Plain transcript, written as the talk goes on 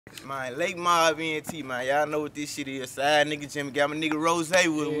Man, Lake Mob NT, man. Y'all know what this shit is. Side nigga Jimmy got my nigga Rose with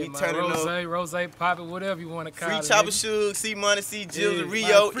him. We turning up. Rose, pop it, whatever you want to call it. Free Chopper Suge, C Money, C Jills,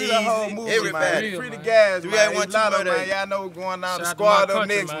 Rio, free Easy, the whole movie, everybody. Free the gas, man. It's Y'all know what's going on. The squad up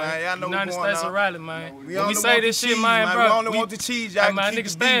next, man. Y'all know what's going on. United States of Raleigh, man. We say this shit, man, bro. We only want the cheese, y'all man, niggas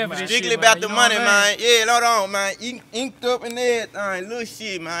stand for this shit, strictly about the money, man. Yeah, hold on, man. Inked up and everything. Little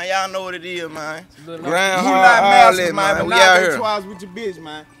shit, man. Y'all know what it is, man. Ground hard, all that, man. We out here. Twice with your bitch,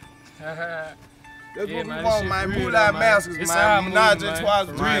 man. That's what we want, man. Moolah Maskers, man. Menage twice,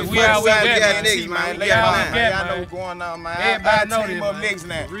 man. We out with that, niggas, man. Y'all know what's going on, man. I team up next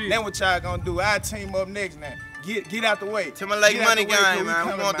now. Then what y'all gonna do? I team up next now. Get out the way. To my Lake Money gang, man.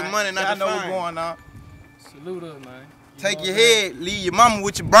 We want the money, not the fame. Y'all know what's going on. Salute us, man. Take your head, leave your mama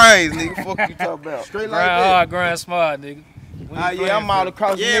with your brains, nigga. Fuck you talking about? Straight like that. Grind smart, nigga. Yeah, I'm all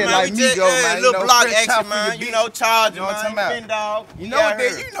across the head like Migo, man. Little block action, man. You know, charge, you know what I'm talking about? You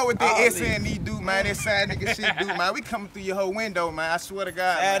know what that SNE do, man. That side nigga shit do, man. We coming through your whole window, man. I swear to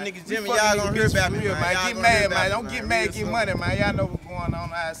God. Side niggas, Jimmy, y'all gonna hear about me, man. Get mad, man. Don't get mad, get money, man. Y'all know what's going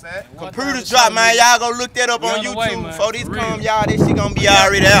on outside. Computers drop, man. Y'all go look that up on YouTube. Before this come, y'all, this shit gonna be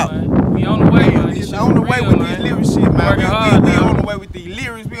already out. We on the way, man. We on the way with these lyrics shit, man. We on the way with these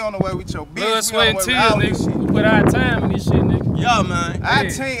lyrics. We on the way with your bitch. Blood, sweat, and tears, nigga. We put our time in this shit, nigga. Yeah, man. Our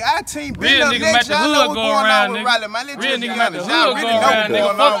team real nigga make the hood go around, nigga. Real nigga make the hood go around,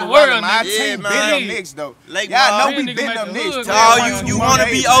 nigga. Fuck the world, nigga. Our team been them niggas, though. Y'all know we been them niggas. To all you wanna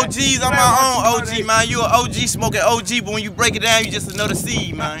be OGs, I'm my own OG, man. You an OG smoking OG, but when you break it down, you just another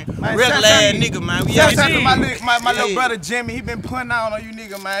seed, man. Regular ass nigga, man. We out here. My little brother Jimmy, he been putting on you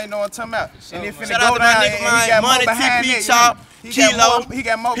nigga, man. You know what I'm talking about? And if shout out to my nigga, man. Money, TP, Chop, Kilo, he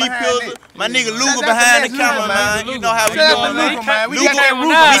got more P-Pills. My nigga Luga behind the camera, man. You know how we doing, man. We got that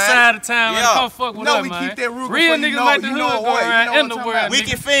Ruger side of town, man. Come fuck with us, man. We keep that Ruger. Real niggas like the hood go around in the world.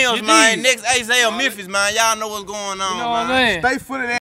 Wicked Films, man. Next Isaiah Memphis, man. Y'all know what's going on, man. Stay footed.